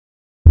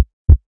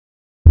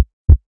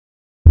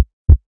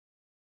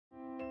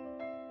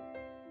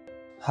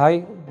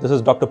Hi, this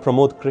is Dr.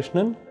 Pramod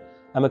Krishnan.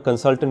 I'm a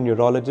consultant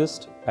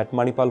neurologist at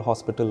Manipal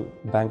Hospital,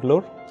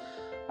 Bangalore.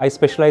 I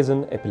specialize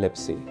in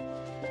epilepsy.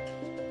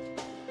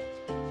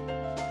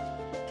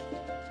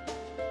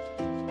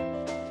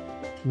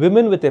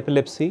 Women with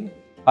epilepsy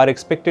are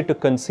expected to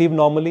conceive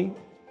normally,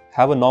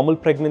 have a normal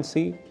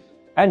pregnancy,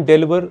 and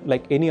deliver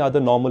like any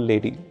other normal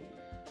lady.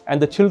 And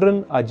the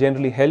children are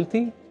generally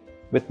healthy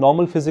with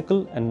normal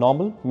physical and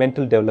normal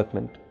mental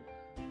development.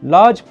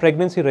 Large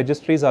pregnancy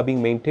registries are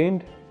being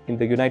maintained in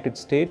the United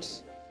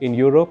States, in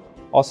Europe,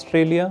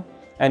 Australia,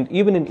 and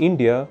even in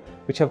India,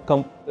 which have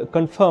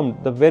confirmed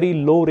the very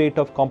low rate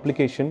of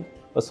complication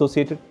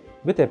associated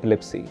with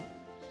epilepsy.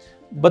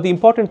 But the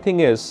important thing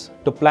is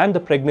to plan the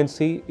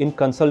pregnancy in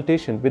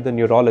consultation with the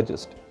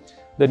neurologist.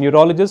 The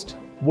neurologist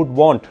would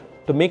want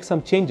to make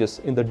some changes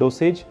in the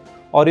dosage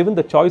or even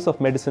the choice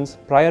of medicines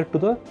prior to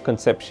the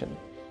conception.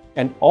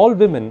 And all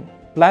women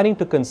planning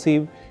to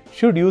conceive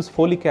should use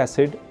folic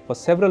acid for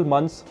several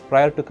months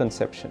prior to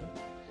conception.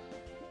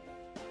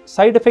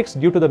 Side effects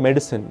due to the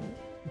medicine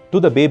to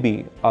the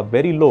baby are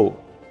very low,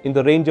 in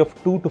the range of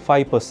 2 to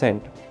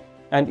 5%,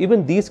 and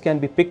even these can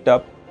be picked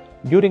up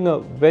during a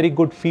very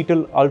good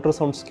fetal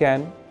ultrasound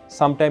scan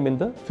sometime in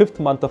the 5th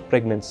month of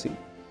pregnancy.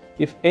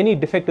 If any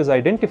defect is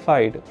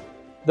identified,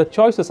 the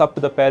choice is up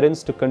to the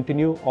parents to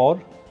continue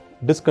or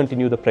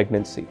discontinue the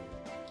pregnancy.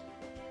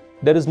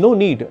 There is no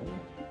need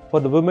for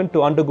the woman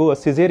to undergo a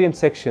cesarean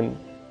section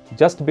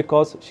just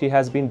because she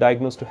has been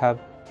diagnosed to have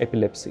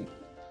epilepsy.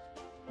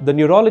 The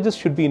neurologist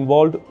should be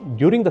involved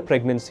during the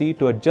pregnancy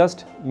to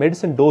adjust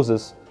medicine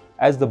doses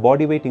as the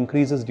body weight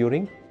increases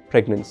during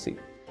pregnancy.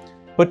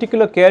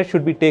 Particular care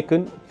should be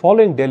taken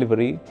following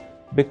delivery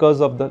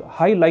because of the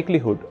high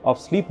likelihood of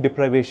sleep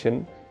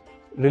deprivation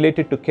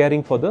related to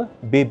caring for the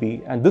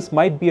baby, and this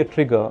might be a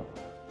trigger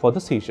for the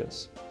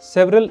seizures.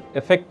 Several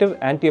effective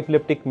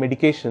anti-epileptic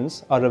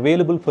medications are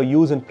available for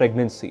use in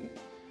pregnancy.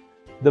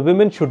 The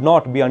women should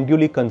not be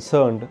unduly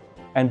concerned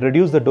and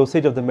reduce the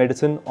dosage of the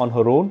medicine on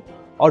her own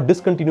or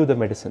discontinue the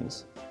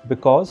medicines,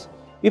 because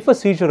if a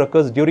seizure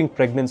occurs during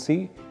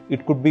pregnancy,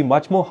 it could be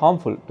much more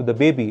harmful to the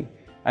baby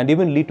and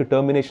even lead to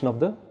termination of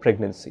the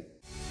pregnancy.